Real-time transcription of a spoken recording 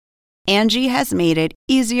Angie has made it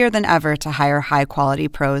easier than ever to hire high-quality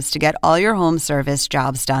pros to get all your home service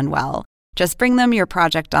jobs done well. Just bring them your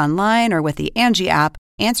project online or with the Angie app,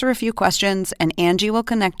 answer a few questions, and Angie will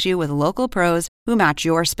connect you with local pros who match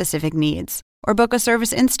your specific needs. Or book a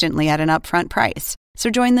service instantly at an upfront price. So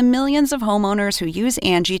join the millions of homeowners who use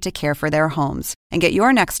Angie to care for their homes and get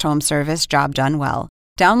your next home service job done well.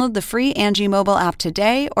 Download the free Angie mobile app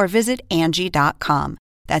today or visit Angie.com.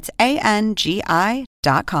 That's ANGI.com.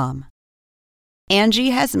 Angie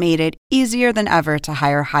has made it easier than ever to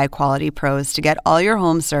hire high-quality pros to get all your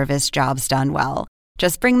home service jobs done well.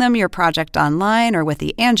 Just bring them your project online or with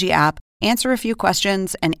the Angie app, answer a few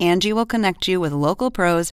questions, and Angie will connect you with local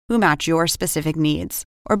pros who match your specific needs.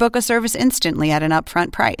 Or book a service instantly at an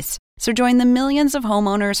upfront price. So join the millions of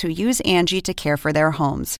homeowners who use Angie to care for their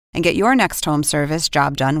homes and get your next home service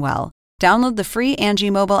job done well. Download the free Angie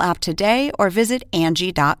mobile app today or visit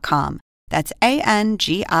Angie.com. That's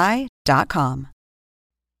ANGI.com.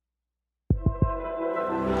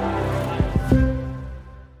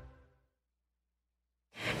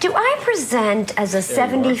 Do I present as a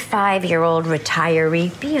 75-year-old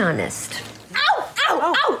retiree? Be honest. Ow!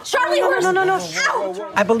 Ow! Ow! Charlie horse! No.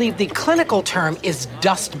 Ow! I believe the clinical term is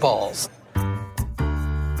dust balls.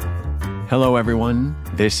 Hello, everyone.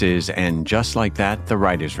 This is And Just Like That, The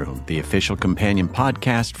Writer's Room, the official companion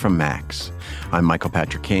podcast from Max. I'm Michael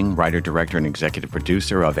Patrick King, writer, director, and executive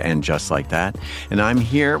producer of And Just Like That. And I'm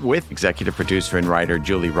here with executive producer and writer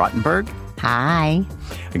Julie Rottenberg. Hi.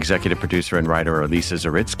 Executive producer and writer Elisa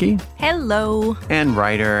Zaritsky. Hello. And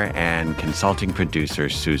writer and consulting producer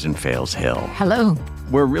Susan Fales-Hill. Hello.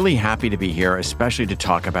 We're really happy to be here, especially to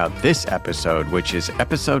talk about this episode, which is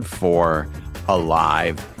episode 4,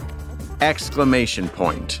 Alive! Exclamation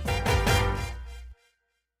point.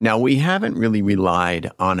 Now, we haven't really relied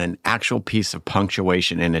on an actual piece of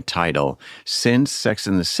punctuation in a title since Sex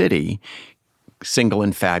and the City, Single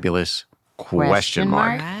and Fabulous, question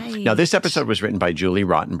mark. Right. Now, this episode was written by Julie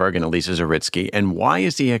Rottenberg and Elisa Zaritsky. And why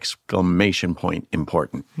is the exclamation point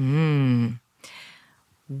important?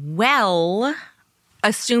 Well,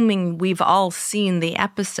 assuming we've all seen the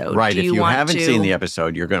episode. Right. Do If you haven't to... seen the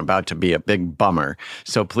episode, you're about to be a big bummer.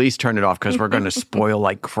 So please turn it off because we're going to spoil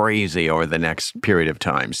like crazy over the next period of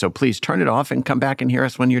time. So please turn it off and come back and hear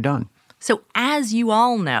us when you're done. So as you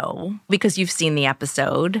all know, because you've seen the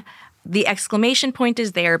episode, the exclamation point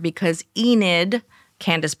is there because Enid,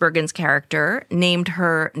 Candice Bergen's character, named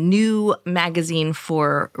her new magazine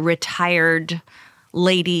for retired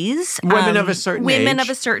ladies. Women of a certain age. Women of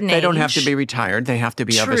a certain age. They don't have to be retired. They have to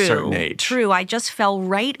be of a certain age. True. I just fell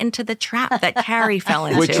right into the trap that Carrie fell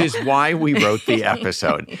into. Which is why we wrote the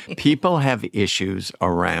episode. People have issues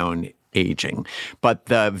around aging. But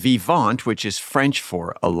the vivant, which is French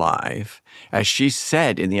for alive, as she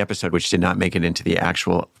said in the episode, which did not make it into the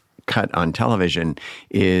actual cut on television,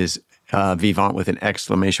 is vivant with an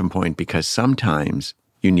exclamation point because sometimes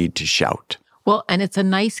you need to shout. Well, and it's a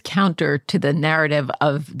nice counter to the narrative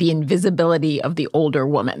of the invisibility of the older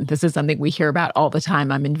woman. This is something we hear about all the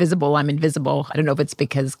time. I'm invisible. I'm invisible. I don't know if it's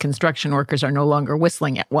because construction workers are no longer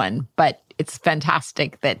whistling at one, but it's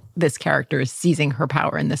fantastic that this character is seizing her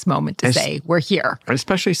power in this moment to say, we're here.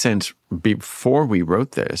 Especially since before we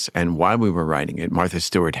wrote this and while we were writing it, Martha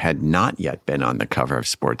Stewart had not yet been on the cover of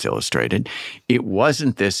Sports Illustrated. It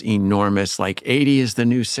wasn't this enormous, like 80 is the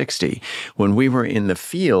new 60. When we were in the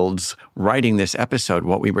fields writing this episode,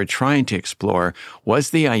 what we were trying to explore was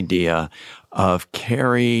the idea of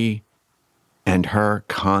Carrie and her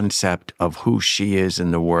concept of who she is in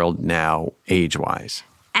the world now, age-wise.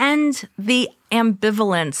 And the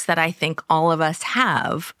ambivalence that I think all of us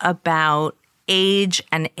have about age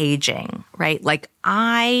and aging, right? Like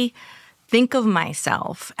I think of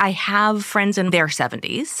myself, I have friends in their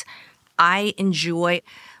 70s. I enjoy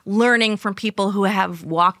learning from people who have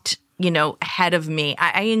walked, ahead of me.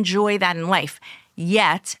 I enjoy that in life.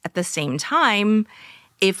 Yet at the same time,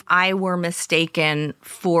 if I were mistaken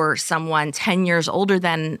for someone 10 years older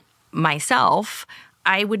than myself,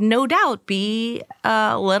 I would no doubt be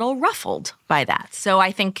a little ruffled by that. So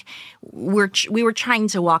I think we were trying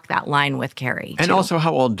to walk that line with Carrie. And too. also,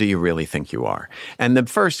 how old do you really think you are? And the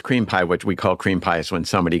first cream pie, which we call cream pie, is when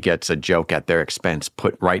somebody gets a joke at their expense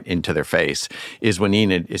put right into their face, is when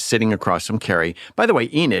Enid is sitting across from Carrie. By the way,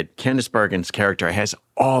 Enid, Candice Bergen's character, has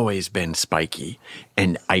always been spiky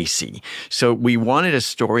and icy. So we wanted a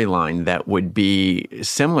storyline that would be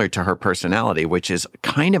similar to her personality, which is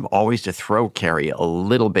kind of always to throw Carrie a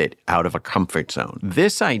little bit out of a comfort zone.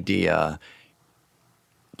 This idea,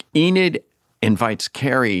 Enid invites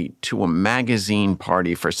Carrie to a magazine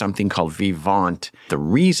party for something called Vivant. The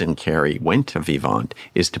reason Carrie went to Vivant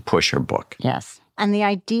is to push her book. Yes. And the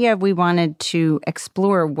idea we wanted to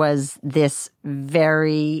explore was this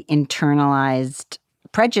very internalized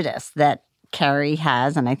prejudice that Carrie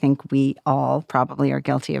has, and I think we all probably are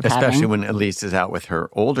guilty of having. Especially when Elise is out with her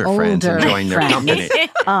older friends enjoying their company.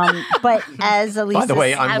 But as Elise, by the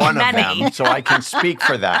way, I'm one of them, so I can speak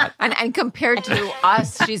for that. And compared to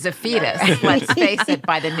us, she's a fetus. Let's face it,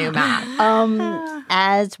 by the new math.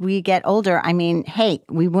 As we get older, I mean, hey,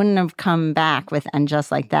 we wouldn't have come back with And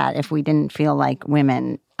Just Like That if we didn't feel like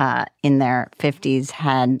women in their 50s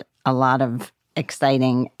had a lot of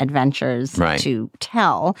exciting adventures to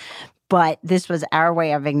tell. But this was our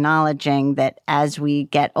way of acknowledging that as we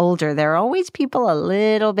get older, there are always people a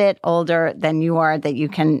little bit older than you are that you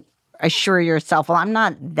can assure yourself, well, I'm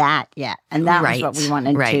not that yet. And that was what we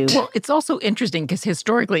wanted to. Well, it's also interesting because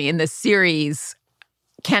historically in this series,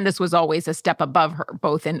 Candace was always a step above her,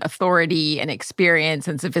 both in authority and experience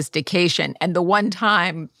and sophistication. And the one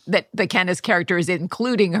time that the Candace character is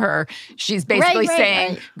including her, she's basically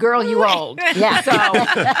saying, girl, you old. Yeah. So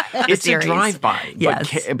it's series. a drive-by.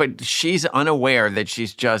 Yes. But she's unaware that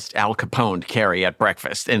she's just Al Capone Carrie at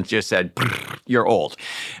breakfast and just said, you're old.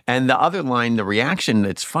 And the other line, the reaction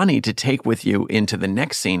that's funny to take with you into the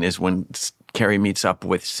next scene is when Carrie meets up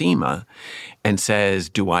with Seema and says,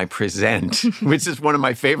 do I present? Which is one of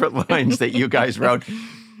my favorite lines that you guys wrote.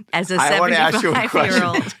 As a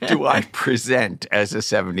 75-year-old. Do I present as a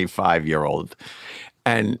 75-year-old?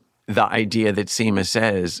 And the idea that Seema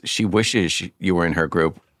says she wishes you were in her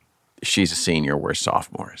group, she's a senior, we're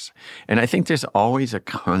sophomores. And I think there's always a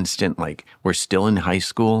constant, like, we're still in high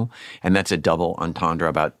school, and that's a double entendre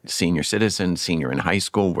about senior citizens, senior in high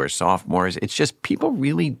school, we're sophomores. It's just people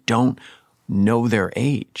really don't know their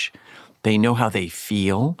age. They know how they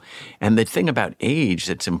feel. And the thing about age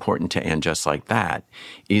that's important to And Just Like That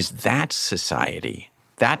is that's society.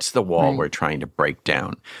 That's the wall we're trying to break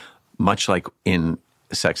down. Much like in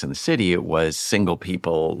Sex and the City, it was single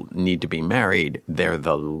people need to be married. They're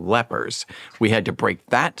the lepers. We had to break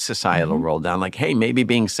that societal role down. Like, hey, maybe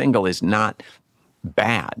being single is not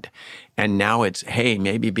bad. And now it's, hey,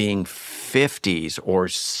 maybe being 50s or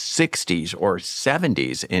 60s or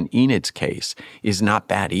 70s, in Enid's case, is not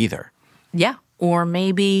bad either. Yeah. Or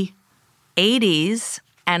maybe 80s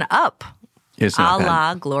and up. It's not a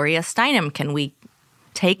la bad. Gloria Steinem. Can we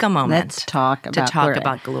take a moment Let's talk about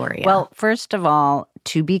about Gloria? Well, first of all,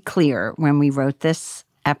 to be clear, when we wrote this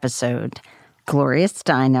episode, Gloria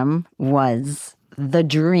Steinem was the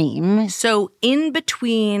dream. So in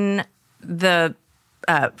between the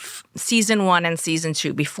season 1 and season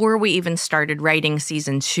 2, before we even started writing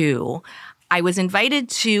season 2, I was invited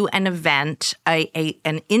to an event,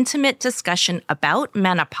 an intimate discussion about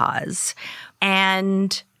menopause.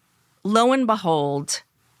 And lo and behold,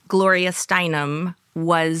 Gloria Steinem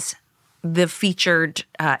was the featured,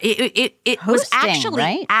 it was actually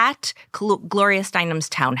right? at Gloria Steinem's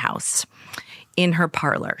townhouse in her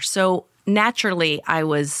parlor. So naturally, I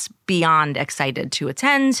was beyond excited to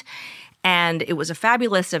attend. And it was a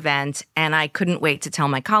fabulous event, and I couldn't wait to tell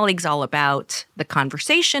my colleagues all about the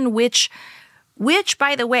conversation, which,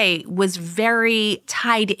 by the way, was very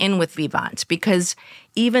tied in with Vivant, because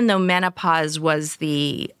even though menopause was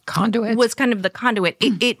the conduit, was kind of the conduit,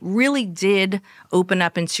 it really did open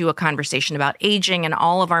up into a conversation about aging, and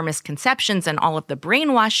all of our misconceptions and all of the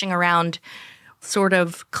brainwashing around sort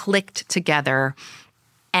of clicked together.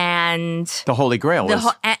 And the Holy Grail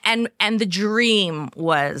was... and the dream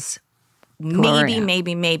was... Gloria.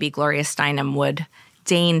 Maybe Gloria Steinem would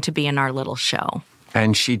deign to be in our little show.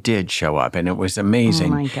 And she did show up, and it was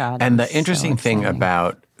amazing. Oh, my God. And the so interesting thing exciting.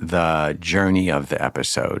 about the journey of the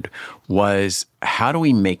episode was, how do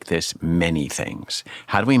we make this many things?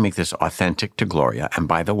 How do we make this authentic to Gloria? And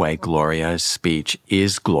by the way, Gloria's speech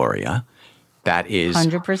is Gloria. That is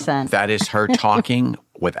 100%. That is her talking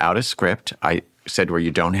without a script. I said, where you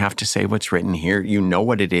don't have to say what's written here. You know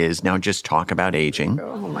what it is. Now just talk about aging.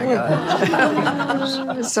 Oh, my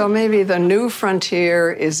God. So maybe the new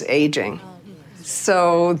frontier is aging.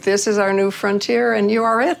 So this is our new frontier, and you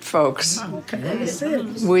are it, folks. Okay.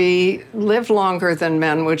 We live longer than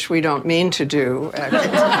men, which we don't mean to do,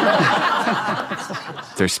 actually.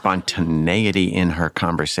 There's spontaneity in her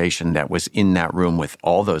conversation that was in that room with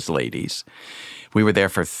all those ladies. We were there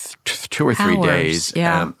for 2 or 3 days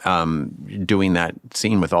doing that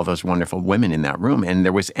scene with all those wonderful women in that room. And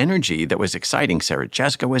there was energy that was exciting. Sarah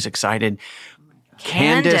Jessica was excited.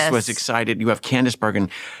 Candace was excited. You have Candace Bergen,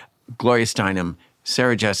 Gloria Steinem,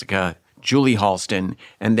 Sarah Jessica, Julie Halston,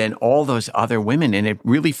 and then all those other women. And it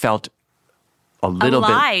really felt a little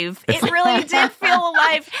alive. It really did feel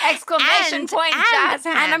alive. Exclamation point, jazz hands.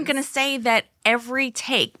 And I'm going to say that every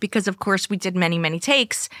take, because of course we did many, many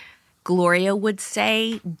takes, Gloria would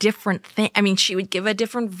say different things. I mean, she would give a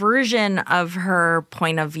different version of her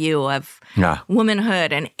point of view of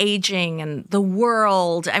womanhood and aging and the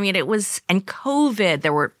world. I mean, and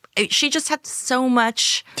COVID, she just had so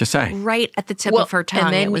much to say right at the tip of her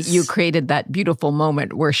tongue. And then you created that beautiful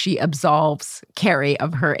moment where she absolves Carrie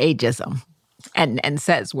of her ageism and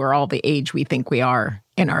says we're all the age we think we are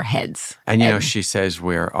in our heads. And, she says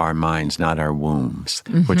we're our minds, not our wombs,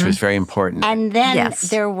 which was very important. And then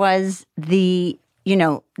there was the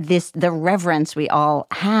reverence we all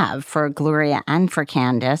have for Gloria and for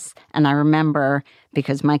Candace. And I remember,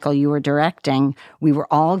 because Michael, you were directing, we were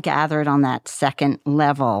all gathered on that second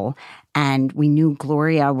level. And we knew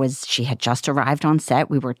Gloria she had just arrived on set.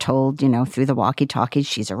 We were told, through the walkie-talkies,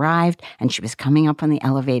 she's arrived and she was coming up on the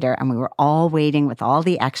elevator, and we were all waiting with all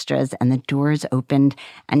the extras, and the doors opened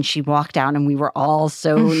and she walked out, and we were all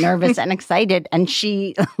so nervous and excited. And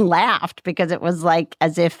she laughed because it was like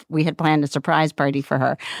as if we had planned a surprise party for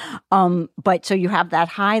her. But so you have that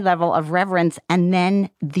high level of reverence, and then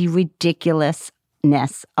the ridiculousness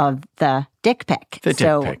of the dick pic. The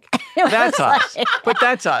dick pic. That's us. But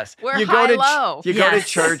that's us. We're you high-low. You go to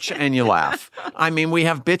church and you laugh. I mean, we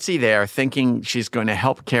have Bitsy there thinking she's going to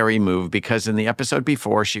help Carrie move, because in the episode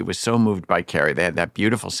before, she was so moved by Carrie. They had that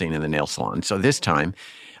beautiful scene in the nail salon. So this time,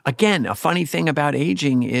 again, a funny thing about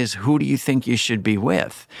aging is, who do you think you should be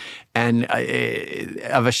with? And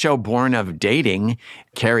of a show born of dating,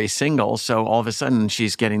 Carrie's single, so all of a sudden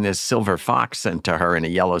she's getting this silver fox sent to her in a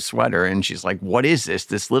yellow sweater, and she's like, what is this?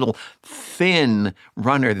 This little thin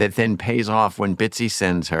runner that then pays off when Bitsy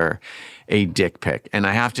sends her a dick pic. And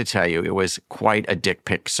I have to tell you, it was quite a dick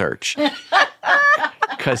pic search.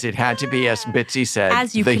 Because it had to be, as Bitsy said,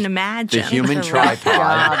 as you can imagine, the human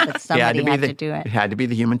tripod. Somebody had to do it. It had to be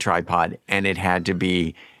the human tripod, and it had to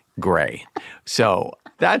be gray. So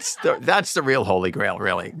that's the real holy grail,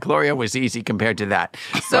 really. Gloria was easy compared to that.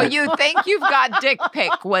 So You Think You've Got Dick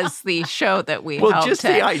Pic was the show that we Well, held just to.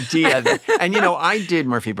 the idea that, and I did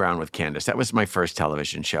Murphy Brown with Candace. That was my first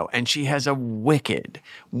television show. And she has a wicked,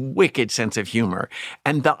 wicked sense of humor.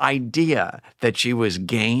 And the idea that she was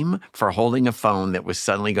game for holding a phone that was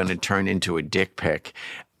suddenly going to turn into a dick pic,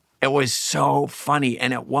 it was so funny.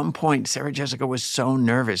 And at one point, Sarah Jessica was so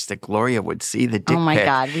nervous that Gloria would see the dick pic. Oh, my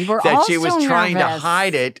God. We were that all she was so trying to nervous.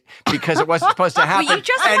 hide it because it wasn't supposed to happen. Well, you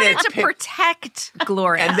just wanted to protect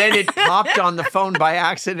Gloria. And then it popped on the phone by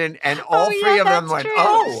accident, and all three of them went, true.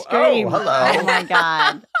 oh, hello. Oh, my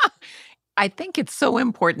God. I think it's so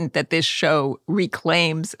important that this show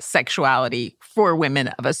reclaims sexuality for women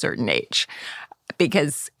of a certain age.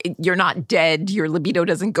 Because you're not dead, your libido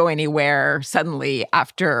doesn't go anywhere suddenly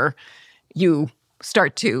after you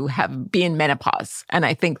start to be in menopause. And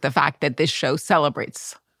I think the fact that this show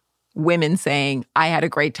celebrates women saying, I had a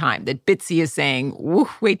great time, that Bitsy is saying,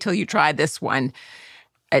 wait till you try this one.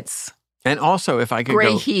 And also, if I could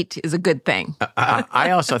gray heat is a good thing.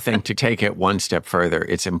 I also think, to take it one step further,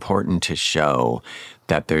 it's important to show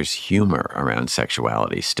that there's humor around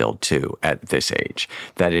sexuality still, too, at this age.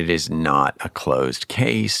 That it is not a closed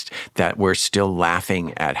case, that we're still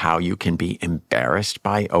laughing at how you can be embarrassed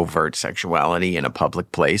by overt sexuality in a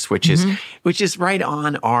public place, which is right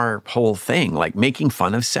on our whole thing, like making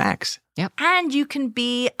fun of sex. Yep. And you can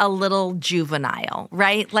be a little juvenile,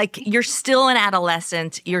 right? Like, you're still an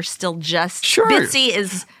adolescent. You're still just... Sure. Bitsy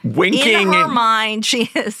is winking in her mind.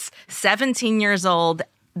 She is 17 years old,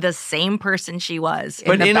 the same person she was.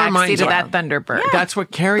 But in the our minds backseat of that Thunderbird. Yeah. That's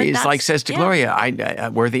what Carrie says to yeah.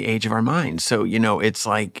 Gloria. We're the age of our minds. So, it's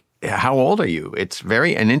like, how old are you? It's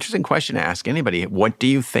an interesting question to ask anybody. What do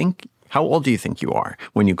you think? How old do you think you are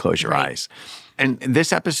when you close your eyes? And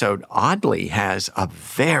this episode, oddly, has a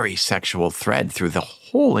very sexual thread through the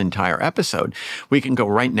whole entire episode. We can go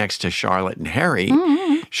right next to Charlotte and Harry.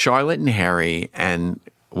 Mm-hmm. Charlotte and Harry and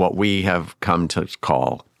what we have come to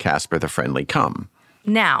call Casper the Friendly Cum.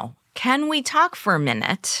 Now, can we talk for a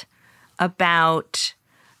minute about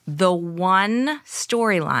the one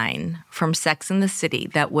storyline from Sex and the City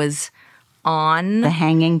that was on... The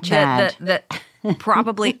hanging Chad. The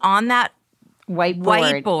probably on that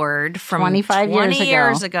whiteboard from 25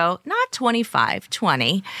 years ago. Not 25,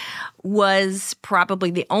 20, was probably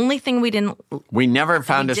the only thing we never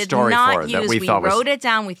found a story for that we thought was... We wrote it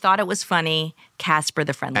down. We thought it was funny. Casper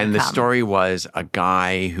the Friendly Cum. And the story was a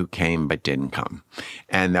guy who came but didn't come.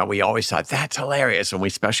 And that we always thought, that's hilarious. And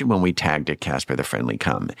especially when we tagged it Casper the Friendly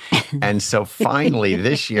Cum. And so finally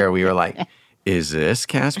this year we were like, is this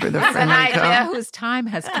Casper the An Friendly idea Cub? whose time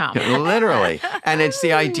has come. Literally. And it's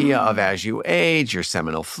the idea of as you age, your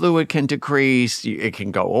seminal fluid can decrease. It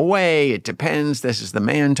can go away. It depends. This is the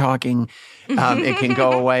man talking. It can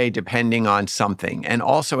go away depending on something. And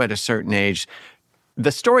also at a certain age, the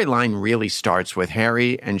storyline really starts with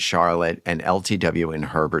Harry and Charlotte and LTW and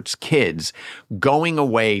Herbert's kids going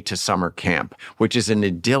away to summer camp, which is an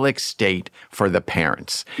idyllic state for the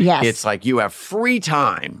parents. Yes. It's like you have free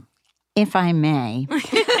time. If I may,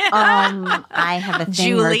 I have a thing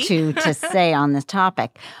Julie? or two to say on this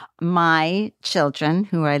topic. My children,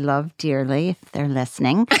 who I love dearly, if they're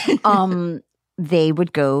listening, they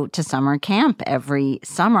would go to summer camp every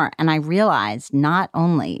summer. And I realized not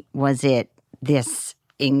only was it this,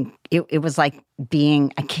 it was like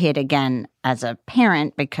being a kid again as a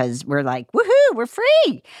parent because we're like, woohoo, we're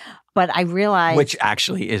free. But I realized... Which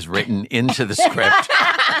actually is written into the script.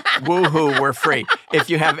 Woohoo, we're free. If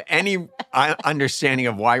you have any understanding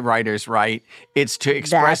of why writers write, it's to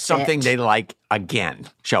express That's something it. they like again.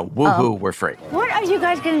 So, woohoo, we're free. What are you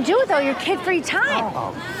guys going to do with all your kid-free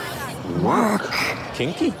time? Work.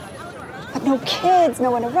 Kinky. But no kids,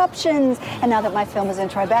 no interruptions. And now that my film is in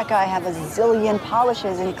Tribeca, I have a zillion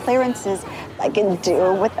polishes and clearances I can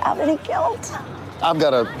do without any guilt. I've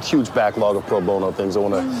got a huge backlog of pro bono things I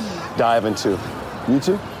want to dive into. You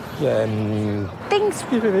too? Yeah, Things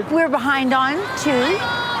we're behind on, too.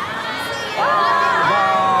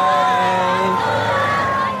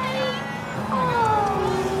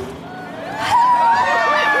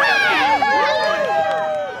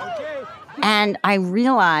 And I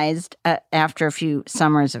realized after a few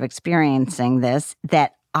summers of experiencing this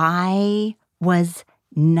that I was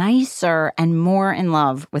nicer and more in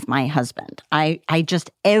love with my husband. I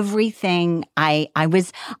just everything I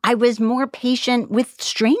was more patient with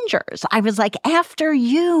strangers. I was like, after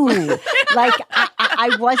you. Like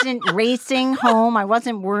I wasn't racing home. I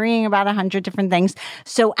wasn't worrying about 100 different things.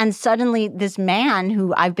 So and suddenly this man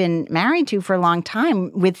who I've been married to for a long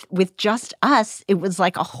time with just us, it was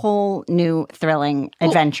like a whole new thrilling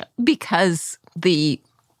adventure. Because the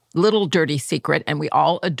little dirty secret, and we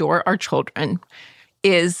all adore our children,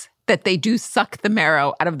 is that they do suck the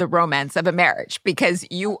marrow out of the romance of a marriage because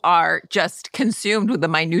you are just consumed with the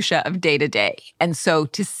minutia of day to day. And so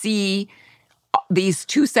to see these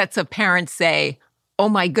two sets of parents say, oh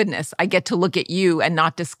my goodness, I get to look at you and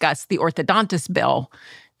not discuss the orthodontist bill.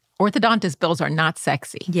 Orthodontist bills are not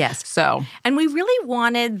sexy. Yes. So, And we really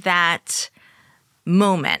wanted that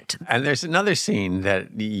moment. And there's another scene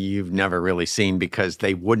that you've never really seen because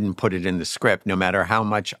they wouldn't put it in the script, no matter how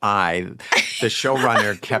much the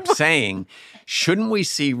showrunner, kept saying, shouldn't we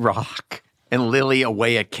see Rock and Lily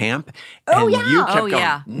away at camp? And you kept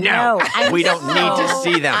going, no, we don't need to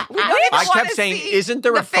see them. I kept saying, isn't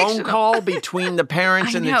there a phone call between the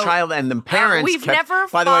parents and the child? And the parents We've kept, never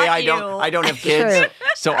by the way, fought I don't have kids.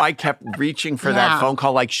 So I kept reaching for that phone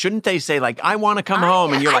call. Like, shouldn't they say, like, I want to come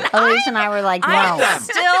home? And you're like, Elise and I were like, no.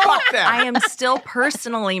 I am still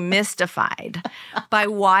personally mystified by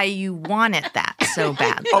why you wanted that so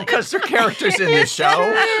badly. Oh, because they're characters in the show.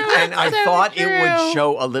 And I thought it would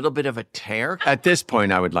show a little bit of a tear. At this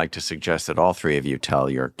point, I would like to suggest that all three of you tell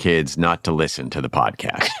your kids not to listen to the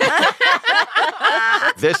podcast.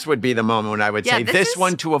 This would be the moment when I would say this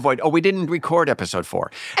one to avoid. Oh, we didn't record episode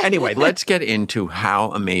 4. Anyway, let's get into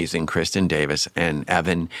how amazing Kristen Davis and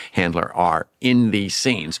Evan Handler are in these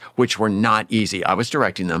scenes, which were not easy. I was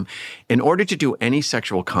directing them. In order to do any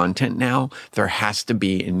sexual content now, there has to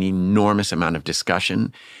be an enormous amount of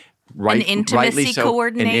discussion. An intimacy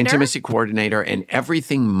coordinator? An intimacy coordinator, and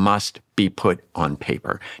everything must be put on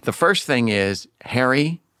paper. The first thing is,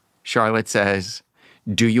 Harry, Charlotte says,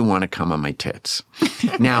 do you want to come on my tits?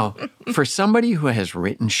 Now, for somebody who has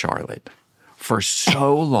written Charlotte for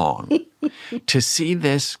so long, to see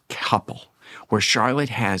this couple where Charlotte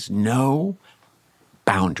has no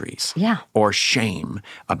boundaries or shame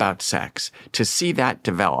about sex, to see that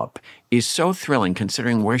develop is so thrilling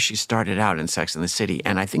considering where she started out in Sex and the City.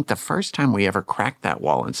 And I think the first time we ever cracked that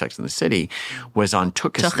wall in Sex and the City was on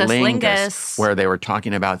Tuchus Lingus, where they were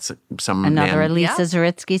talking about some another man. Elisa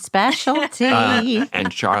Zaritsky specialty.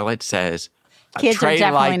 And Charlotte says, kids Trey are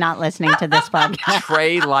definitely not listening to this podcast.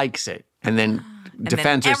 Trey likes it. And then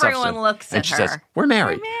defends herself. Everyone looks and at she her. says, we're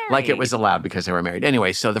married. Like it was allowed because they were married.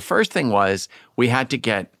 Anyway, so the first thing was we had to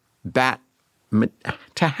get that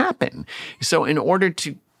to happen. So in order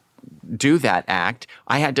to do that act,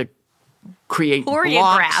 I had to create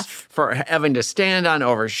blocks for Evan to stand on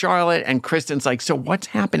over Charlotte. And Kristen's like, so what's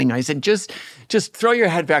happening? I said, just throw your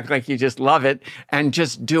head back like you just love it and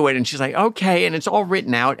just do it. And she's like, okay. And it's all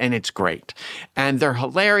written out and it's great. And they're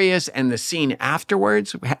hilarious. And the scene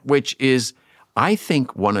afterwards, which is I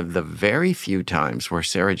think one of the very few times where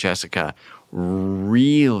Sarah Jessica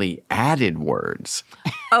really added words.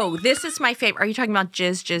 Oh, this is my favorite. Are you talking about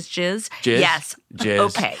jizz? Jizz? Yes. Jizz.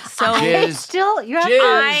 Okay. So Jizz. You have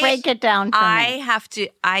to break it down for me.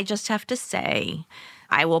 I just have to say,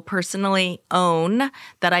 I will personally own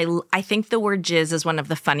that I think the word jizz is one of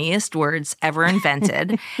the funniest words ever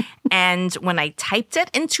invented. And when I typed it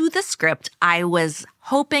into the script, I was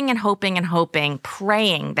hoping,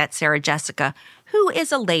 praying that Sarah Jessica, who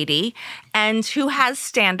is a lady and who has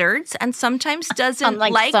standards and sometimes doesn't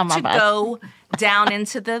like to go down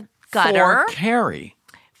into the gutter.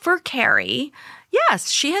 For Carrie.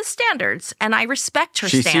 Yes, she has standards, and I respect her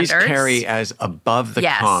standards. She sees Carrie as above the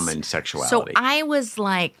common sexuality. So I was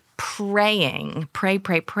like praying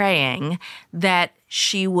that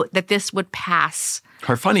that this would pass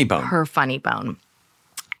her funny bone.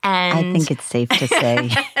 And I think it's safe to say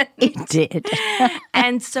it did.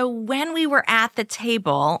 And so when we were at the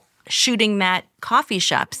table shooting that coffee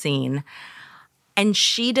shop scene, and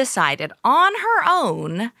she decided on her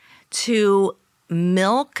own to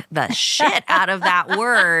milk the shit out of that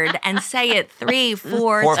word and say it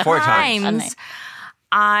four times.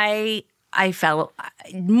 I fell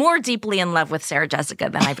more deeply in love with Sarah Jessica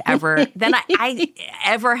than I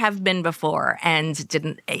ever have been before, and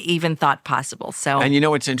didn't even thought possible. So, and you know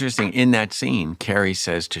what's interesting? In that scene, Carrie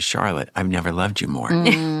says to Charlotte, "I've never loved you more."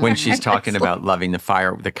 When she's talking about loving the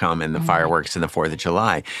fireworks and the 4th of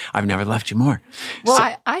July, "I've never loved you more."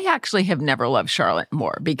 Well, I actually have never loved Charlotte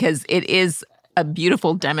more, because it is a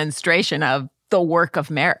beautiful demonstration of the work of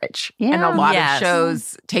marriage. Yeah. And a lot of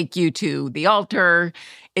shows take you to the altar.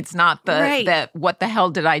 It's not the what the hell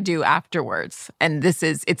did I do afterwards? And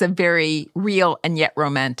it's a very real and yet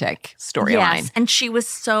romantic storyline. Yes, and she was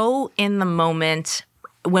so in the moment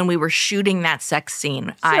when we were shooting that sex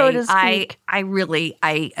scene. I agree.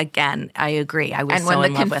 I was and so when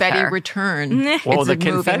in the love with confetti her. returned, well, it's the a moving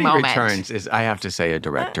confetti moment. returns is, I have to say, a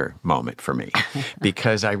director moment for me,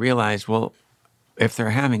 because I realized, well, if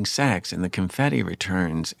they're having sex and the confetti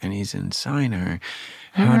returns and he's inside her,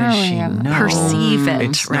 how does she know? Perceive it,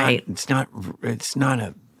 It's not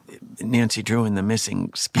a Nancy Drew and the Missing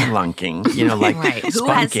Spelunking, like spunking. Who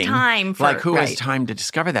has time has time to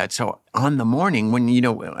discover that? So on the morning when,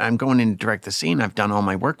 I'm going in to direct the scene, I've done all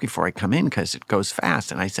my work before I come in because it goes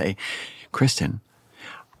fast. And I say, "Kristen,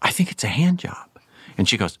 I think it's a hand job." And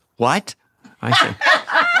she goes, "What?" I say,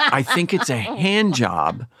 "I think it's a hand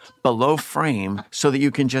job below frame so that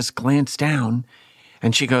you can just glance down."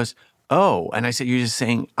 And she goes, "Oh." And I said, "You're just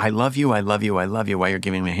saying, I love you, I love you, I love you while you're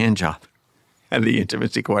giving me a hand job." And the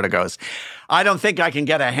intimacy quarter goes, "I don't think I can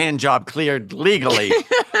get a hand job cleared legally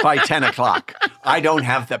by 10 o'clock. I don't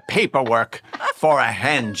have the paperwork for a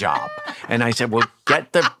hand job." And I said, "Well,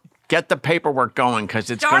 get the paperwork going, because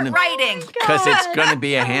it's going to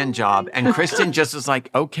be a hand job." And Kristen just is like,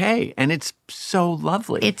 "Okay." And it's so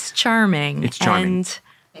lovely. It's charming. And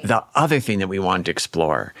the other thing that we wanted to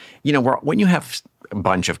explore, when you have a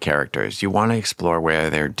bunch of characters, you want to explore where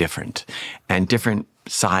they're different and different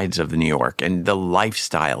sides of New York and the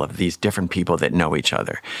lifestyle of these different people that know each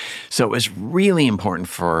other. So it was really important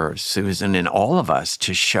for Susan and all of us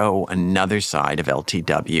to show another side of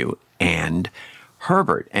LTW and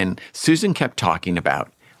Herbert. And Susan kept talking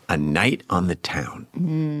about A Night on the Town.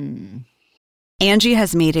 Angie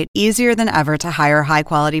has made it easier than ever to hire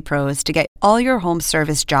high-quality pros to get all your home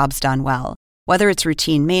service jobs done well. Whether it's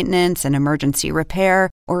routine maintenance, an emergency repair,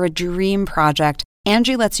 or a dream project,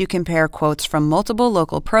 Angie lets you compare quotes from multiple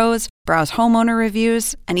local pros, browse homeowner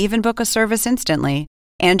reviews, and even book a service instantly.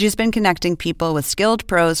 Angie's been connecting people with skilled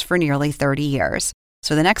pros for nearly 30 years.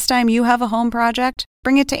 So the next time you have a home project,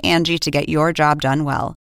 bring it to Angie to get your job done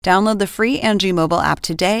well. Download the free Angie mobile app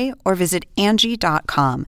today or visit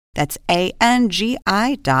Angie.com. That's ANGI.com.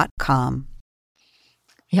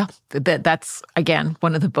 Yeah, that's, again,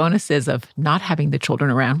 one of the bonuses of not having the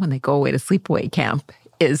children around when they go away to sleepaway camp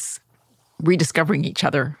is rediscovering each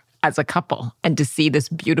other as a couple, and to see this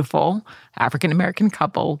beautiful African-American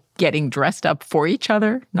couple getting dressed up for each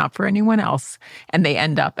other, not for anyone else, and they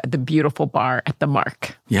end up at the beautiful bar at the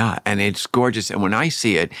Mark. Yeah, and it's gorgeous. And when I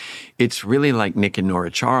see it, it's really like Nick and Nora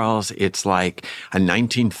Charles. It's like a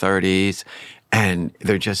 1930s, and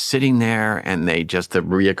they're just sitting there, and the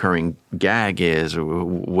reoccurring gag is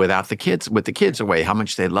with the kids away, how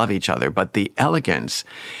much they love each other, but the elegance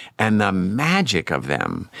and the magic of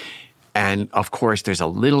them. And of course, there's a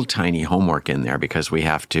little tiny homework in there because we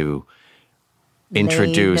have to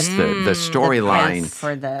introduce the storyline,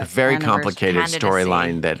 for the very complicated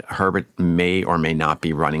storyline that Herbert may or may not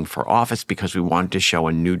be running for office, because we wanted to show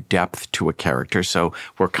a new depth to a character. So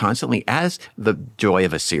we're constantly, as the joy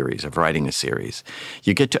of a series, of writing a series,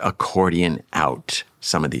 you get to accordion out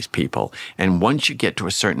some of these people. And once you get to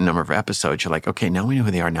a certain number of episodes, you're like, okay, now we know who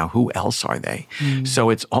they are. Now who else are they? So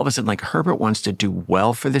it's all of a sudden like Herbert wants to do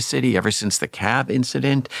well for the city ever since the cab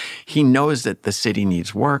incident. He knows that the city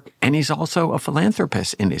needs work, and he's also a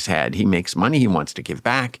philanthropist in his head. He makes money. He wants to give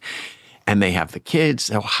back. And they have the kids.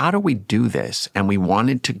 So how do we do this? And we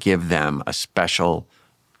wanted to give them a special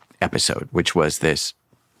episode, which was this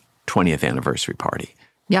 20th anniversary party.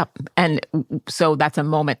 Yep. And so that's a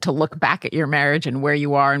moment to look back at your marriage and where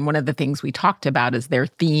you are. And one of the things we talked about is their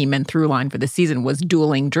theme and through line for the season was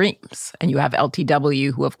dueling dreams. And you have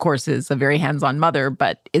LTW, who of course is a very hands-on mother,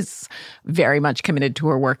 but is very much committed to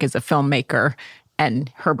her work as a filmmaker. And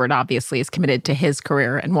Herbert obviously is committed to his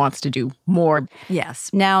career and wants to do more.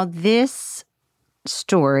 Yes. Now, this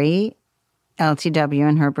story, LTW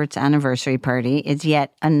and Herbert's anniversary party, is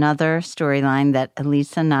yet another storyline that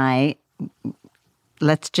Elisa and I,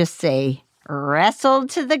 let's just say, wrestled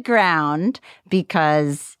to the ground,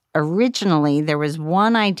 because originally there was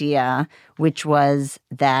one idea, which was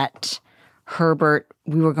that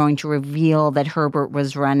we were going to reveal that Herbert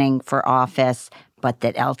was running for office, but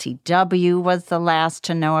that LTW was the last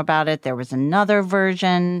to know about it. There was another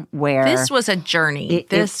version where this was a journey.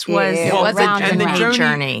 It was a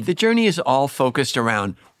journey. The journey is all focused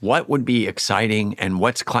around what would be exciting and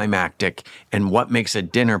what's climactic and what makes a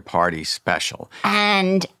dinner party special.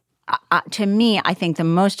 And to me, I think the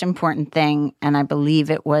most important thing, and I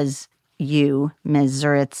believe it was you, Ms.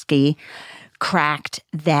 Zaritsky, cracked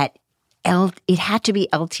that it had to be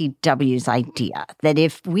LTW's idea, that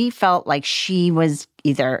if we felt like she was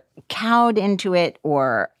either cowed into it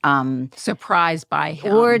or surprised by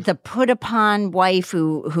him, or the put upon wife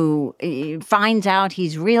who finds out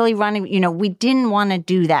he's really running, we didn't want to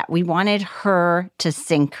do that. We wanted her to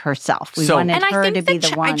sink herself. We wanted her to be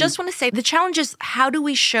the one. I just want to say the challenge is, how do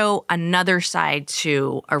we show another side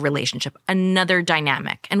to a relationship, another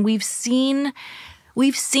dynamic? And we've seen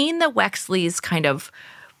the Wexleys kind of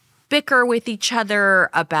bicker with each other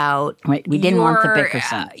about we didn't want the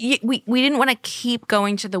bickersome. We didn't want to keep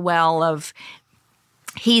going to the well of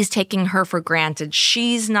he's taking her for granted,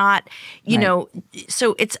 she's not, know.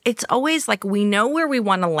 So it's always like, we know where we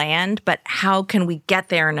want to land, but how can we get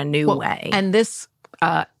there in a new way? And this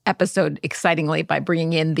episode, excitingly, by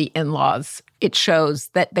bringing in the in-laws, it shows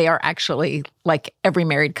that they are actually like every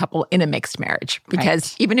married couple in a mixed marriage,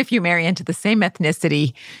 because even if you marry into the same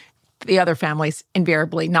ethnicity, the other family's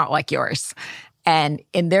invariably not like yours. And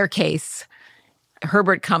in their case,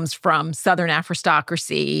 Herbert comes from Southern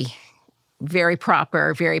aristocracy, very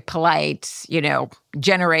proper, very polite,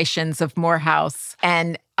 generations of Morehouse.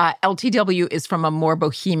 And LTW is from a more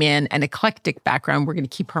bohemian and eclectic background. We're going to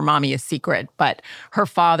keep her mommy a secret, but her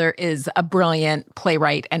father is a brilliant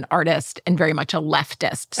playwright and artist and very much a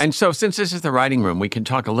leftist. And so since this is the writing room, we can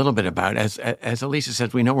talk a little bit about, as Elisa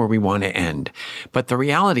says, we know where we want to end. But the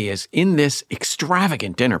reality is, in this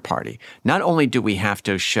extravagant dinner party, not only do we have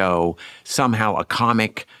to show somehow a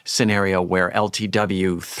comic scenario where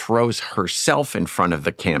LTW throws herself in front of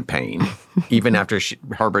the campaign, even after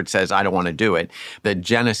Herbert says, I don't want to do it, the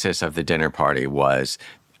genesis of the dinner party was,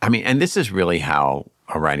 and this is really how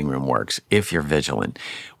a writing room works, if you're vigilant,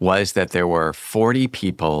 was that there were 40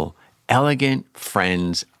 people, elegant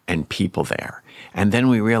friends and people there. And then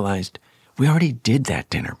we realized we already did that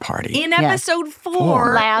dinner party. In episode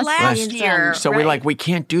 4 last year. So we're like, we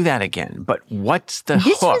can't do that again. But what's the hook?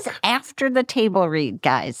 This was after the table read,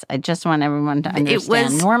 guys. I just want everyone to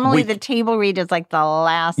understand. Normally the table read is like the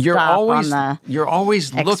last stop on the You're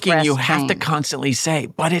always looking. You have to constantly say,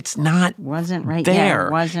 but it's not wasn't right there. Yeah,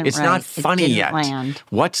 it wasn't it's right. not funny yet. Land.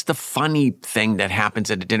 What's the funny thing that happens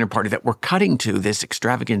at a dinner party that we're cutting to this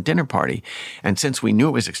extravagant dinner party? And since we knew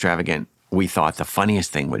it was extravagant, we thought the funniest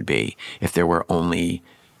thing would be if there were only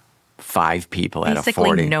 5 people at a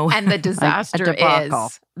 40. And the disaster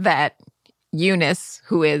is that Eunice,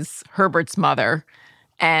 who is Herbert's mother,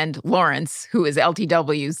 and Lawrence, who is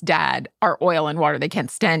LTW's dad, are oil and water. They can't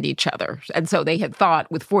stand each other. And so they had thought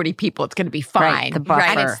with 40 people, it's going to be fine. Right, the buffer.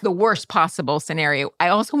 And it's the worst possible scenario. I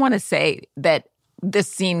also want to say that this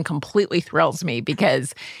scene completely thrills me,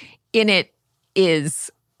 because in it is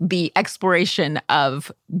the exploration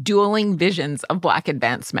of dueling visions of Black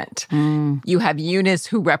advancement. You have Eunice,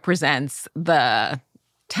 who represents the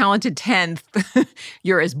talented 10th,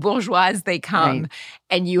 you're as bourgeois as they come. Right.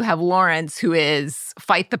 And you have Lawrence, who is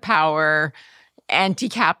fight the power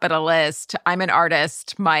anti-capitalist. I'm an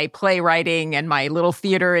artist. My playwriting and my little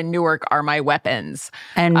theater in Newark are my weapons.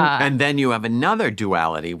 And then you have another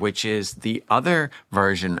duality, which is the other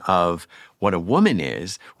version of what a woman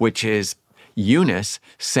is, which is Eunice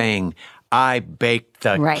saying, I baked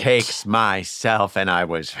the cakes myself and I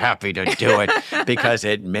was happy to do it because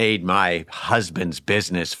it made my husband's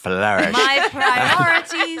business flourish. My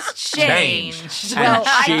priorities changed. Well,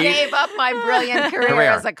 I gave up my brilliant career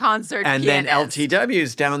as a concert and pianist. then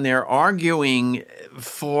LTW's down there arguing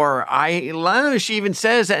for, she even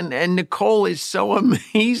says, and Nicole is so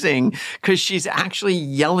amazing because she's actually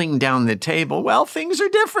yelling down the table, well, things are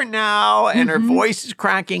different now. And her voice is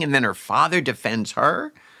cracking and then her father defends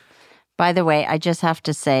her. By the way, I just have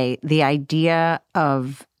to say the idea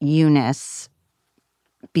of Eunice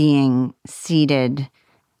being seated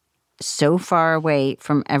so far away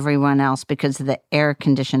from everyone else because of the air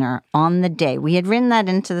conditioner on the day, we had written that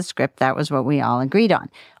into the script. That was what we all agreed on.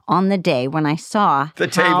 On the day when I saw the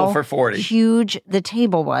table for 40, huge the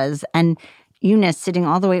table was, and Eunice sitting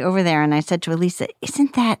all the way over there, and I said to Elisa,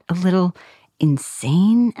 isn't that a little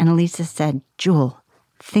insane? And Elisa said, Jewel,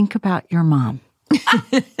 think about your mom.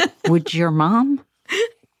 Would your mom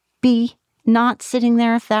be not sitting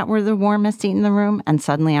there if that were the warmest seat in the room? And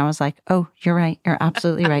suddenly I was like, oh, you're right. You're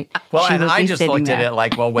absolutely right. Well, and I just looked at it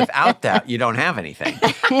like, well, without that, you don't have anything.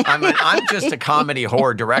 I'm just a comedy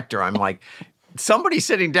horror director. I'm like, somebody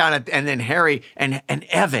sitting down and then Harry and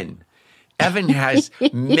Evan. Evan has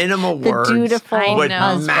minimal words with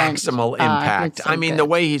maximal impact. So I mean, the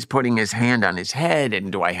way he's putting his hand on his head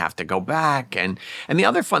and do I have to go back? And the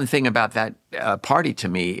other fun thing about that party to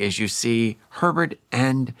me is you see Herbert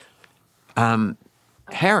and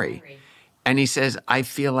Harry. And he says, I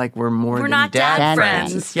feel like we're than not dad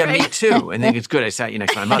friends. Yeah, me too. And I think it's good I sat you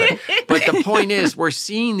next to my mother. But the point is, we're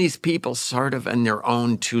seeing these people sort of in their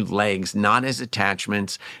own two legs, not as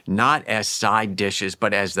attachments, not as side dishes,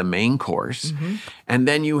 but as the main course. Mm-hmm. And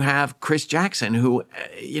then you have Chris Jackson, who,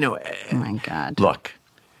 oh my God. Look,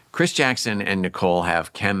 Chris Jackson and Nicole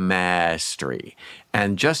have chemistry.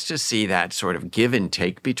 And just to see that sort of give and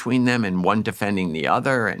take between them and one defending the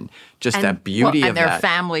other and just that beauty of that. And their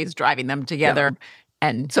families driving them together. Yeah.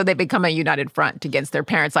 And so they become a united front against their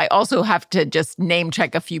parents. I also have to just name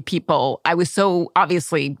check a few people. I was so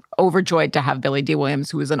obviously overjoyed to have Billy Dee Williams,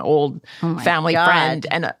 who is an old family friend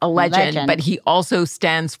and a legend, but he also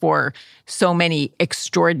stands for so many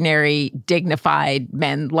extraordinary, dignified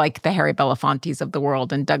men like the Harry Belafontes of the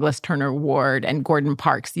world and Douglas Turner Ward and Gordon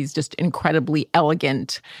Parks, these just incredibly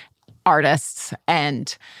elegant artists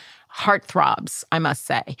and heartthrobs, I must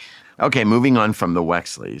say. Okay, moving on from the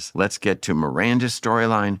Wexleys, let's get to Miranda's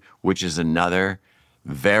storyline, which is another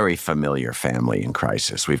very familiar family in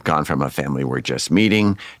crisis. We've gone from a family we're just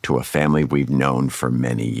meeting to a family we've known for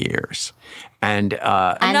many years. And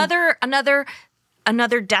another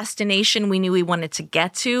destination we knew we wanted to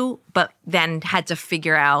get to, but then had to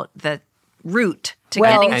figure out the route to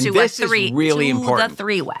getting to this is really important. The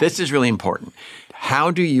three-way. This is really important. How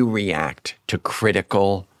do you react to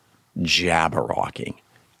critical jabberwocking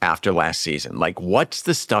after last season? Like, what's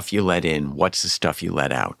the stuff you let in? What's the stuff you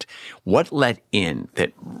let out? What let in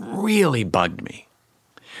that really bugged me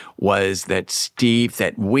was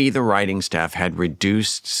that we, the writing staff, had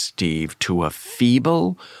reduced Steve to a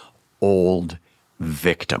feeble, old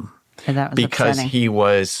victim. And that was because upsetting. He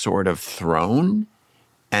was sort of thrown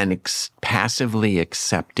and passively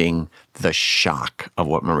accepting the shock of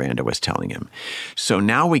what Miranda was telling him. So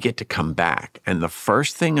now we get to come back. And the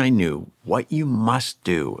first thing I knew, what you must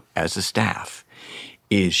do as a staff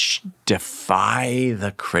is defy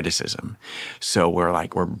the criticism. So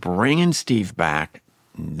we're bringing Steve back,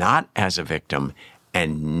 not as a victim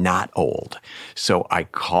and not old. So I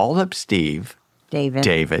called up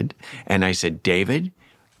David, and I said, David,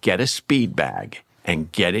 get a speed bag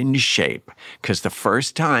and get into shape. Because the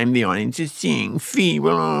first time the audience is seeing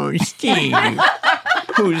feeble Steve,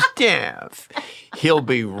 who's deaf, he'll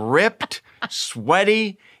be ripped,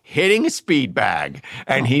 sweaty, hitting a speed bag.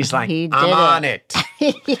 And he's like, I'm on it.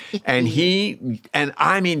 And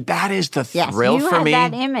I mean, that is the thrill for me. You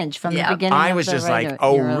had that image from the beginning. I was just like,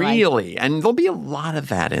 oh, really? And there'll be a lot of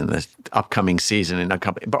that in the upcoming season.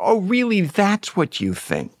 But oh, really? That's what you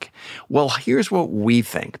think? Well, here's what we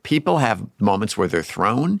think. People have moments where they're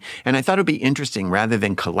thrown. And I thought it would be interesting, rather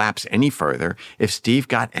than collapse any further, if Steve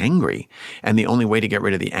got angry. And the only way to get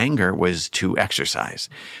rid of the anger was to exercise.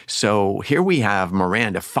 So here we have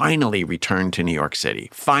Miranda finally returned to New York City.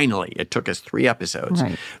 Finally. It took us 3 episodes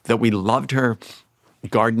that we loved her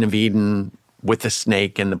Garden of Eden with the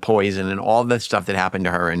snake and the poison and all the stuff that happened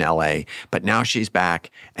to her in L.A. But now she's back.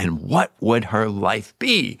 And what would her life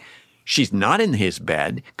be She's not in his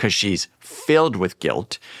bed because she's filled with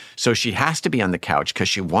guilt. So she has to be on the couch because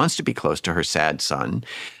she wants to be close to her sad son.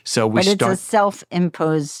 So we But it's a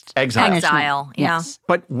self-imposed exile. Yeah. Yes.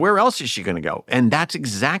 But where else is she going to go? And that's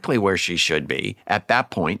exactly where she should be at that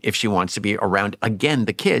point if she wants to be around, again,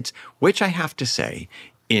 the kids, which I have to say,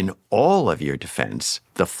 in all of your defense,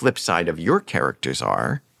 the flip side of your characters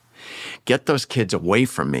are, get those kids away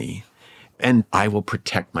from me, and I will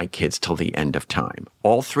protect my kids till the end of time.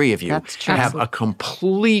 All three of you have a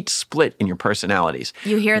complete split in your personalities.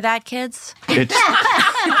 You hear that, kids? It's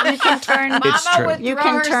You can turn Mama would You throw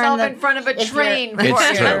can herself turn in front of a train.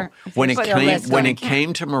 It's true. When you're it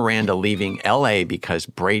came to Miranda leaving L.A. because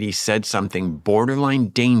Brady said something borderline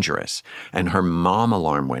dangerous and her mom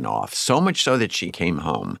alarm went off, so much so that she came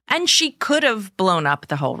home. And she could have blown up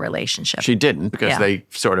the whole relationship. She didn't because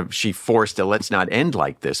she forced a let's not end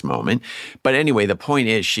like this moment. But anyway, the point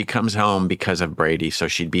is she comes home because of Brady, so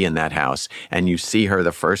she'd be in that house, and you see her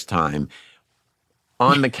the first time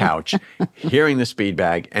on the couch, hearing the speed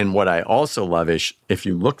bag. And what I also love is, if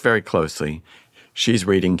you look very closely, she's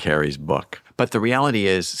reading Carrie's book. But the reality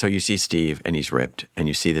is, so you see Steve, and he's ripped, and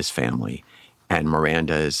you see this family, and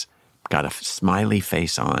Miranda's got a smiley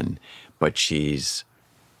face on, but she's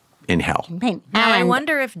in hell. I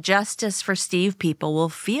wonder if justice for Steve people will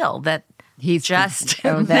feel that he's just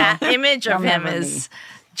that image of him is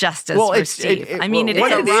justice for Steve. It's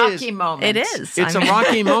a rocky moment. It is. It's a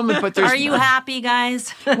rocky moment, but there's... Are you happy,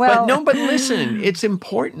 guys? But listen, it's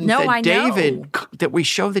important that we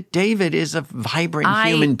show that David is a vibrant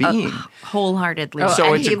human being. Wholeheartedly.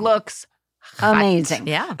 So he looks amazing.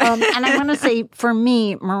 Yeah. And I want to say, for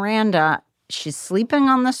me, Miranda, she's sleeping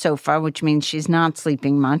on the sofa, which means she's not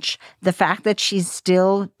sleeping much. The fact that she's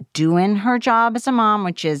still doing her job as a mom,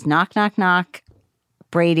 which is knock, knock, knock.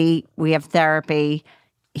 Brady, we have therapy.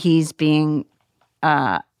 He's being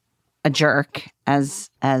a jerk, as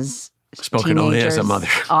spoken only as a mother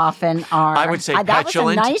often are. I would say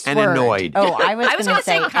petulant and annoyed. Oh, I was going to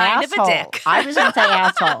say kind asshole. of a dick. I was going to say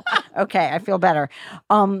asshole. Okay, I feel better.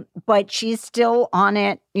 But she's still on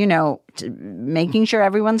it, making sure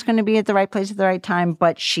everyone's going to be at the right place at the right time.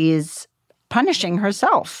 But she's punishing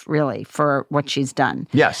herself, really, for what she's done.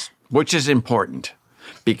 Yes, which is important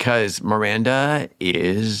because Miranda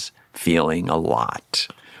is feeling a lot.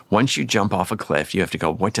 Once you jump off a cliff, you have to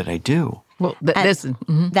go, what did I do? Well,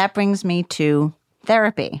 that brings me to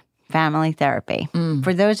therapy, family therapy.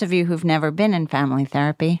 For those of you who've never been in family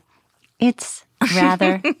therapy, it's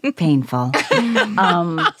rather painful.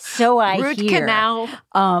 So I root hear. canal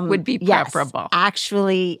would be preferable.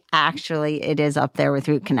 Yes, actually, it is up there with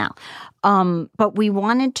root canal. But we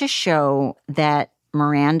wanted to show that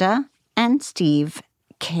Miranda and Steve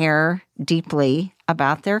care deeply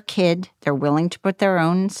about their kid. They're willing to put their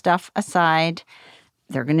own stuff aside.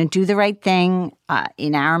 They're going to do the right thing.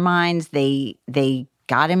 In our minds, they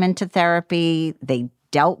got him into therapy. They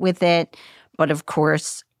dealt with it. But of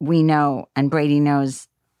course, we know, and Brady knows,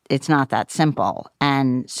 it's not that simple.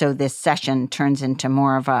 And so this session turns into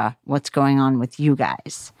more of a, what's going on with you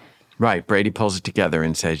guys? Right. Brady pulls it together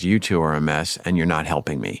and says, you two are a mess and you're not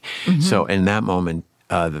helping me. Mm-hmm. So in that moment,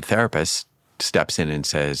 the therapist steps in and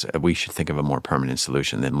says, we should think of a more permanent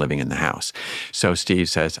solution than living in the house. So Steve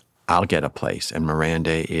says, I'll get a place. And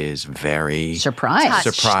Miranda is very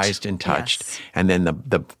surprised and touched. Yes. And then the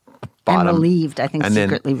bottom. And relieved, I think,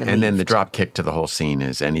 secretly relieved. And then the drop kick to the whole scene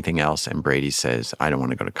is anything else. And Brady says, I don't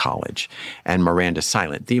want to go to college. And Miranda's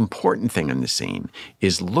silent. The important thing in the scene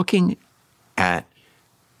is looking at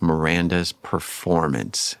Miranda's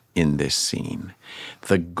performance in this scene.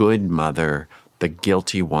 The good mother, the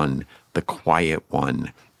guilty one, the quiet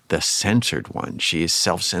one, the censored one. She is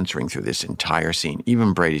self-censoring through this entire scene.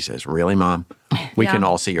 Even Brady says, really, Mom? We can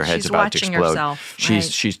all see your head's about to explode. Herself,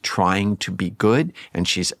 She's trying to be good, and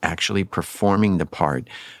she's actually performing the part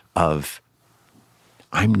of,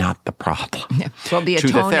 I'm not the problem. Yeah. Well, the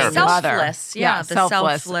atoning mother. Selfless. Yeah, the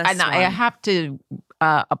selfless. And I have to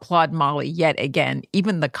applaud Molly yet again,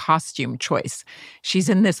 even the costume choice. She's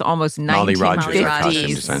in this almost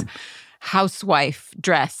 1950s housewife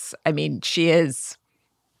dress. I mean, she is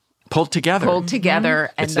pulled together,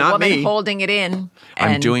 and it's the not woman me. holding it in.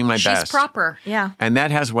 I'm doing my best. She's proper, yeah. And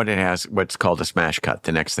that has what's called a smash cut.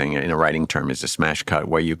 The next thing in a writing term is a smash cut,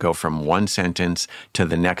 where you go from one sentence to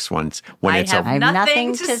the next one. I have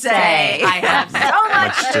nothing to say. I have so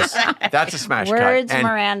much to say. That's a smash Words cut.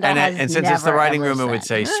 Miranda has and since never, it's the writing ever room, it would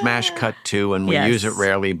say smash cut to, and we use it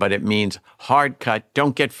rarely, but it means hard cut.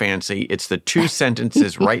 Don't get fancy. It's the two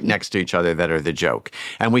sentences right next to each other that are the joke.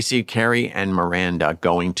 And we see Carrie and Miranda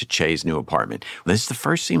going to Che's new apartment. This is the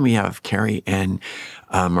first scene we have of Carrie and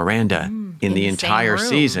Miranda, in the entire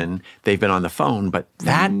season, they've been on the phone, but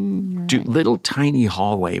that little tiny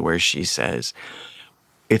hallway where she says,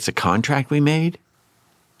 it's a contract we made.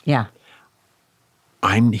 Yeah.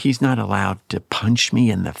 He's not allowed to punch me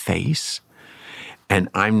in the face, and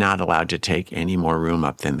I'm not allowed to take any more room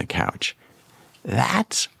up than the couch.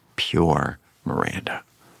 That's pure Miranda.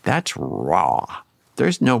 That's raw.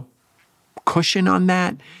 There's no cushion on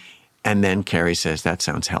that. And then Carrie says, that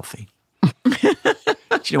sounds healthy.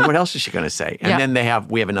 What else is she going to say? And then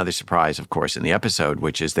we have another surprise, of course, in the episode,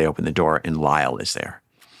 which is they open the door and Lyle is there.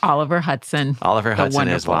 Oliver Hudson. Oliver Hudson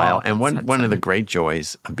as Lyle. And one of the great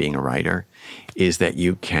joys of being a writer is that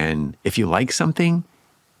you can, if you like something,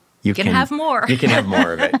 you can have more. You can have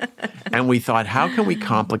more of it. And we thought, how can we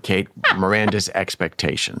complicate Miranda's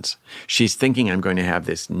expectations? She's thinking, I'm going to have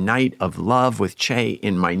this night of love with Che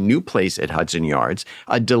in my new place at Hudson Yards.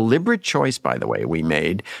 A deliberate choice, by the way, we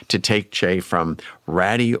made to take Che from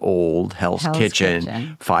ratty old Hell's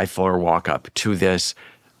Kitchen, 5-floor walk-up to this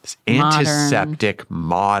antiseptic,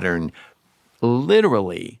 modern,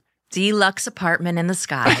 literally deluxe apartment in the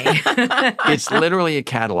sky. It's literally a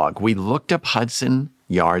catalog. We looked up Hudson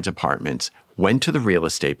Yards apartments, went to the real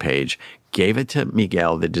estate page, gave it to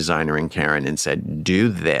Miguel, the designer, and Karen, and said, do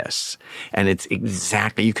this. And it's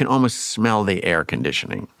exactly, you can almost smell the air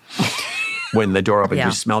conditioning. When the door opens,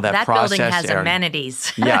 you smell that processed air. That building has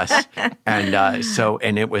amenities. Yes.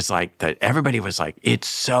 And it was like, everybody was like, it's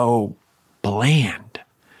so bland.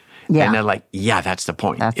 Yeah. And they're like, yeah, that's the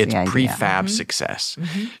point. It's prefab success.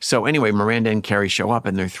 Mm-hmm. So anyway, Miranda and Carrie show up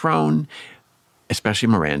and they're thrown, especially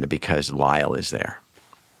Miranda, because Lyle is there.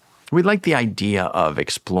 We like the idea of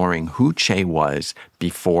exploring who Che was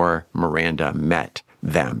before Miranda met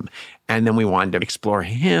them. And then we wanted to explore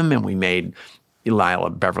him, and we made Lyle a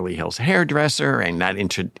Beverly Hills hairdresser, and that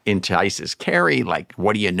entices Carrie, like,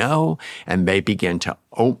 what do you know? And they begin to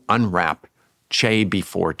unwrap Che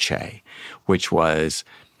before Che, which was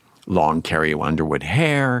long Carrie Underwood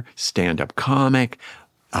hair, stand-up comic,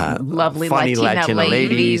 lovely funny Latina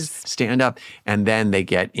ladies stand up. And then they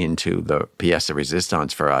get into the pièce de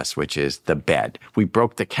résistance for us, which is the bed. We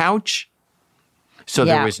broke the couch, so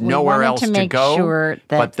there was nowhere else to go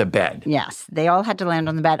but the bed. Yes, they all had to land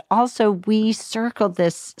on the bed. Also, we circled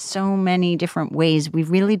this so many different ways. We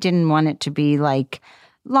really didn't want it to be like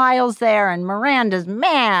Lyle's there and Miranda's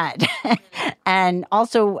mad. And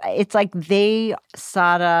also, it's like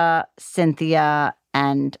Sada, Cynthia,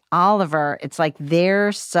 and Oliver, it's like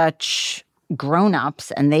they're such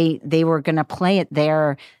grown-ups, and they were going to play it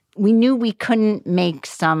there. We knew we couldn't make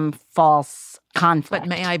some false conflict. But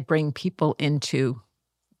may I bring people into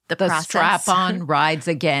the strap-on rides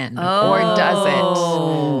again, or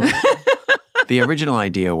does it? The original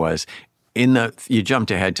idea was, you jumped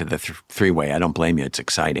ahead to the three-way. I don't blame you. It's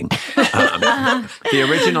exciting. The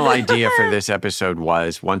original idea for this episode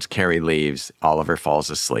was once Carrie leaves, Oliver falls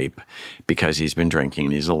asleep because he's been drinking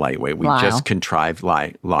and he's a lightweight. We just contrived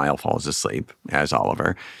Lyle falls asleep as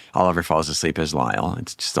Oliver. Oliver falls asleep as Lyle.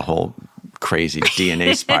 It's just a whole crazy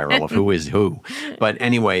DNA spiral of who is who. But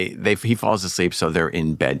anyway, he falls asleep, so they're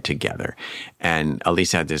in bed together. And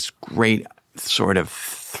Elisa had this great sort of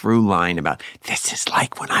through line about, this is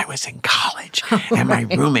like when I was in college and my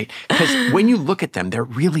roommate. Because when you look at them, they're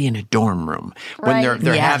really in a dorm room. When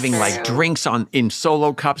they're having like drinks in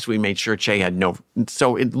solo cups, we made sure Che had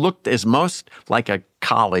so it looked as most like a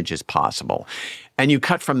college as possible. And you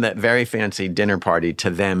cut from that very fancy dinner party to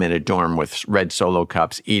them in a dorm with red solo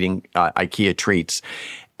cups eating IKEA treats.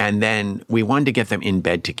 And then we wanted to get them in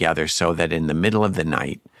bed together so that in the middle of the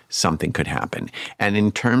night, something could happen. And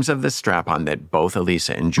in terms of the strap-on that both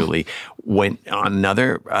Elisa and Julie went on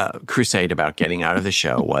another crusade about getting out of the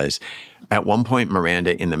show was, at one point,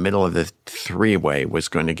 Miranda, in the middle of the three-way, was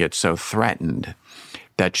going to get so threatened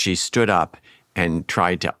that she stood up and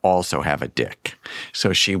tried to also have a dick.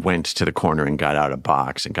 So she went to the corner and got out a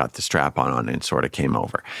box and got the strap-on and sort of came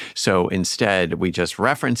over. So instead, we just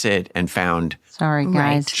reference it and found... Sorry,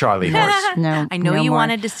 guys. Charlie Horse. No, I know no you more.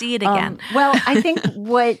 wanted to see it again. Well, I think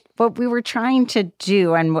what we were trying to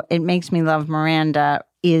do, and what it makes me love Miranda,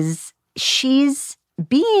 is she's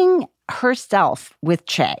being herself with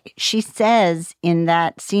Che. She says in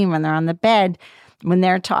that scene when they're on the bed, when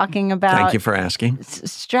they're talking about... Thank you for asking.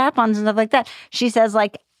 Strap-ons and stuff like that. She says,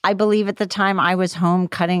 like, I believe at the time I was home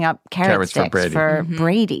cutting up carrot sticks for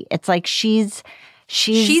Brady. It's like she's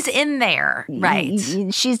in there, right?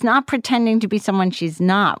 She's not pretending to be someone she's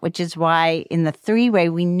not, which is why in the three-way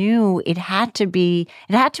we knew it had to be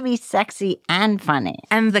sexy and funny.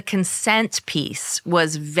 And the consent piece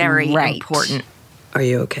was very important. Are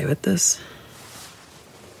you okay with this?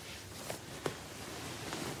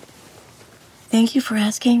 Thank you for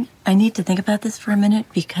asking. I need to think about this for a minute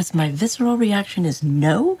because my visceral reaction is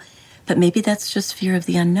no, but maybe that's just fear of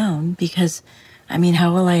the unknown because, I mean,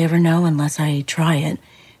 how will I ever know unless I try it?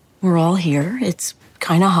 We're all here. It's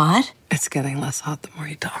kind of hot. It's getting less hot the more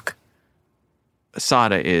you talk.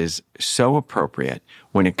 Sada is so appropriate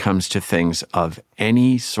when it comes to things of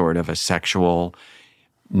any sort of a sexual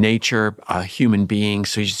nature, a human being.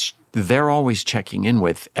 So they're always checking in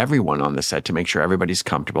with everyone on the set to make sure everybody's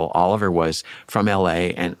comfortable. Oliver was from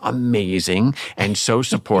LA and amazing and so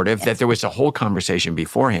supportive that there was a whole conversation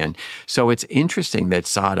beforehand. So it's interesting that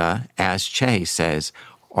Sada, as Che, says,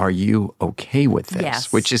 are you okay with this?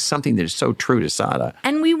 Yes. Which is something that is so true to Sada.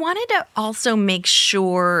 And we wanted to also make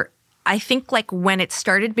sure, I think like when it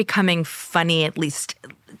started becoming funny, at least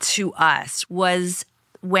to us, was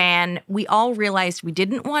when we all realized we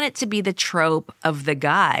didn't want it to be the trope of the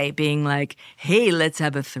guy being like, hey, let's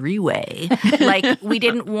have a three-way. Like, we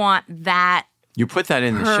didn't want that. You put that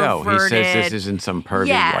in the show. He says this isn't some pervy.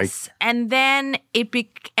 Yes. And then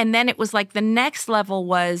it was like the next level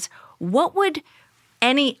was, what would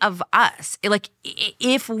any of us, like,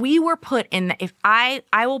 if we were put in, if I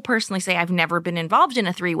will personally say I've never been involved in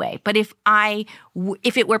a three-way, but if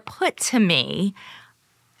it were put to me,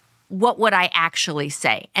 what would I actually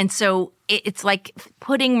say? And so it's like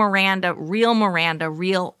putting Miranda,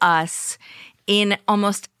 real us, in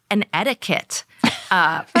almost an etiquette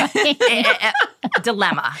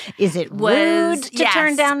dilemma. Is it rude to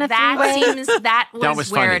turn down a three-way? That was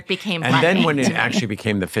where funny. It became And funny. then when it actually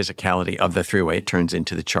became the physicality of the three-way, it turns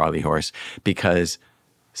into the Charlie horse because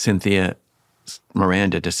Cynthia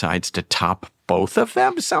Miranda decides to top both of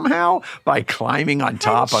them somehow by climbing on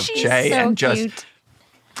top of Che and just,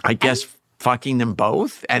 I guess, fucking them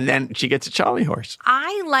both. And then she gets a Charlie horse.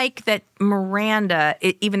 I like that Miranda,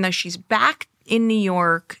 even though she's back in New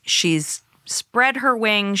York, she's spread her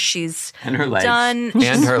wings, she's and her legs. done, and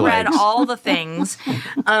she's her spread legs. all the things.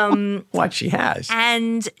 What she has.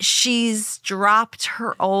 And she's dropped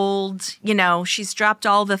her old, she's dropped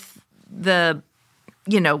all the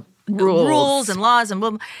rules and laws and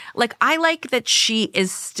blah, blah. Like, I like that she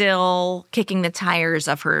is still kicking the tires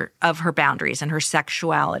of her boundaries and her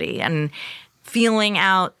sexuality and feeling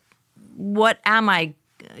out, what am I?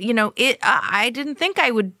 I didn't think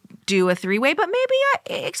I would do a three-way, but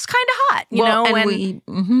maybe it's kind of hot, you know.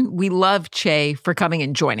 And we love Che for coming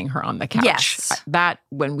and joining her on the couch. Yes. That,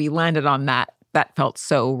 when we landed on that felt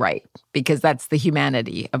so right because that's the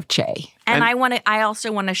humanity of Che. And I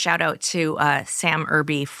also want to shout out to Sam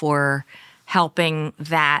Irby for helping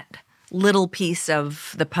that little piece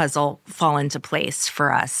of the puzzle fall into place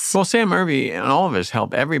for us. Well, Sam Irby and all of us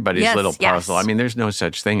help everybody's little puzzle. Yes. I mean, there's no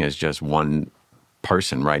such thing as just one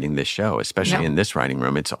person writing this show, especially in this writing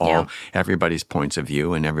room. It's all everybody's points of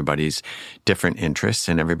view and everybody's different interests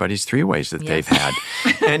and everybody's three ways that they've had.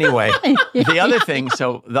 Anyway, the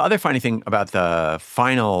other funny thing about the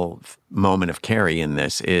final moment of Carrie in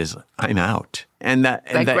this is, I'm out. And that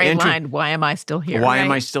great line, why am I still here? Why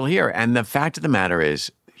am I still here? And the fact of the matter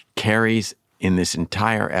is, Carrie's in this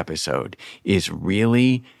entire episode is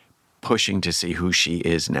really pushing to see who she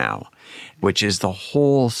is now, which is the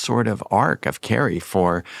whole sort of arc of Carrie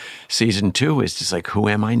for season 2 is just like, who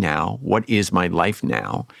am I now? What is my life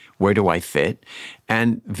now? Where do I fit?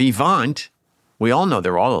 And Vivant, we all know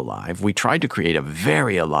they're all alive. We tried to create a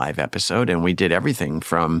very alive episode, and we did everything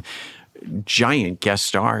from giant guest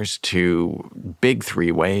stars to big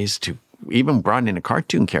three-ways to even brought in a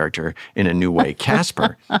cartoon character in a new way,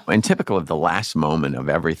 Casper. And typical of the last moment of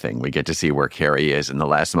everything, we get to see where Carrie is. And the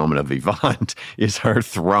last moment of Vivant is her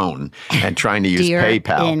thrown and trying to use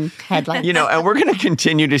PayPal. In headlights. And we're going to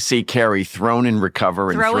continue to see Carrie thrown and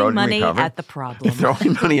recover and thrown and recover. Throwing money at the problem.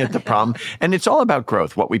 Throwing money at the problem. And it's all about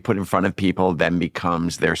growth. What we put in front of people then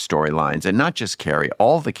becomes their storylines. And not just Carrie,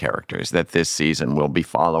 all the characters that this season will be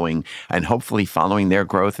following and hopefully following their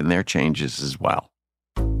growth and their changes as well.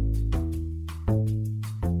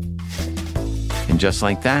 And just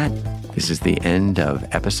like that, this is the end of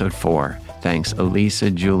episode 4. Thanks,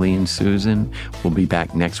 Elisa, Julie, and Susan. We'll be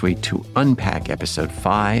back next week to unpack episode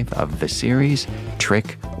 5 of the series,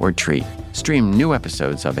 Trick or Treat. Stream new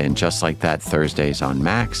episodes of And Just Like That Thursdays on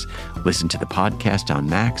Max. Listen to the podcast on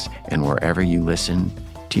Max and wherever you listen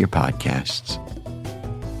to your podcasts.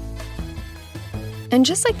 And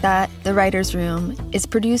Just Like That, The Writer's Room is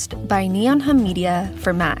produced by Neon Hum Media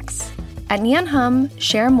for Max. At Neon Hum,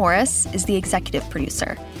 Sharon Morris is the executive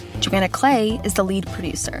producer. Joanna Clay is the lead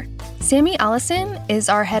producer. Sammy Allison is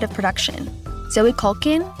our head of production. Zoe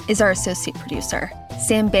Culkin is our associate producer.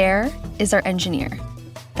 Sam Baer is our engineer.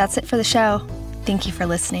 That's it for the show. Thank you for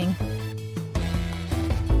listening.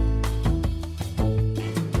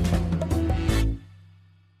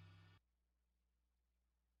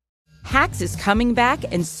 Hacks is coming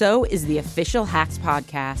back, and so is the official Hacks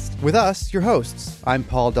podcast. With us, your hosts. I'm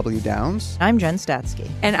Paul W. Downs. I'm Jen Statsky.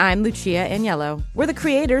 And I'm Lucia Agnello. We're the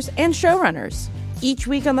creators and showrunners. Each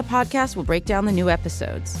week on the podcast, we'll break down the new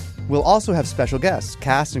episodes. We'll also have special guests,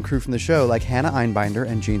 cast and crew from the show like Hannah Einbinder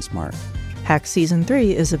and Jean Smart. Hacks Season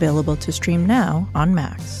 3 is available to stream now on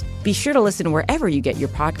Max. Be sure to listen wherever you get your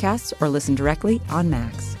podcasts or listen directly on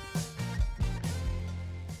Max.